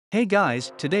Hey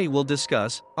guys, today we'll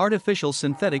discuss artificial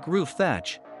synthetic roof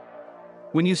thatch.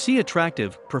 When you see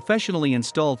attractive, professionally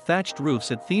installed thatched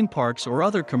roofs at theme parks or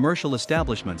other commercial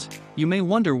establishments, you may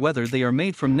wonder whether they are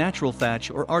made from natural thatch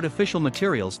or artificial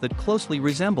materials that closely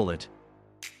resemble it.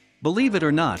 Believe it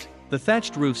or not, the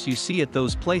thatched roofs you see at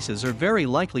those places are very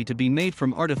likely to be made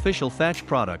from artificial thatch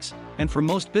products, and for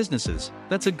most businesses,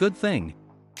 that's a good thing.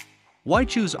 Why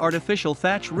choose artificial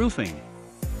thatch roofing?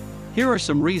 Here are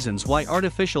some reasons why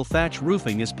artificial thatch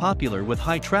roofing is popular with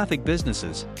high-traffic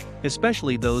businesses,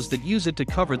 especially those that use it to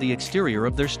cover the exterior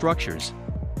of their structures.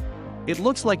 It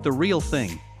looks like the real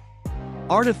thing.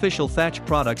 Artificial thatch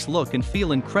products look and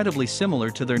feel incredibly similar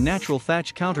to their natural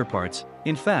thatch counterparts.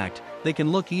 In fact, they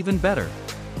can look even better.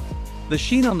 The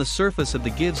sheen on the surface of the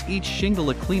gives each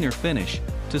shingle a cleaner finish,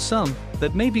 to some,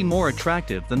 that may be more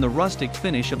attractive than the rustic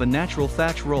finish of a natural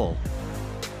thatch roll.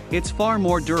 It's far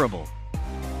more durable.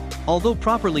 Although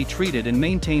properly treated and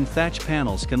maintained, thatch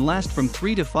panels can last from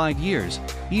 3 to 5 years,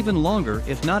 even longer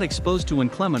if not exposed to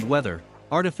inclement weather.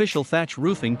 Artificial thatch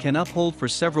roofing can uphold for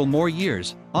several more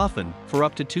years, often for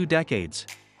up to 2 decades.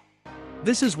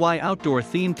 This is why outdoor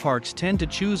theme parks tend to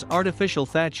choose artificial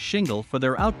thatch shingle for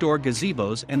their outdoor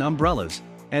gazebos and umbrellas,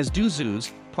 as do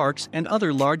zoos, parks and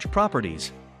other large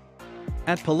properties.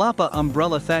 At Palapa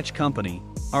Umbrella Thatch Company,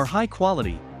 our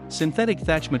high-quality, synthetic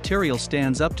thatch material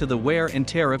stands up to the wear and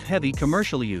tear of heavy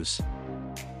commercial use.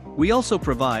 We also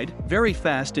provide very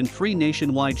fast and free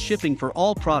nationwide shipping for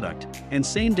all product, and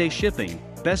same-day shipping,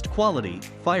 best quality,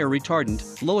 fire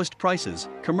retardant, lowest prices,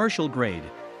 commercial grade.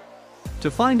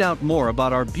 To find out more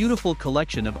about our beautiful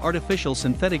collection of artificial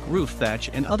synthetic roof thatch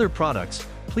and other products,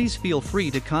 please feel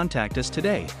free to contact us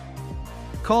today.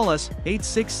 Call us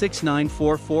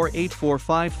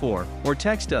 866-944-8454 or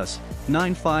text us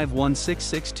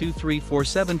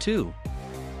 951662342.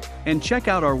 And check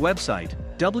out our website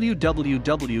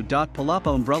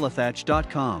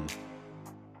www.palapaumbrellathatch.com.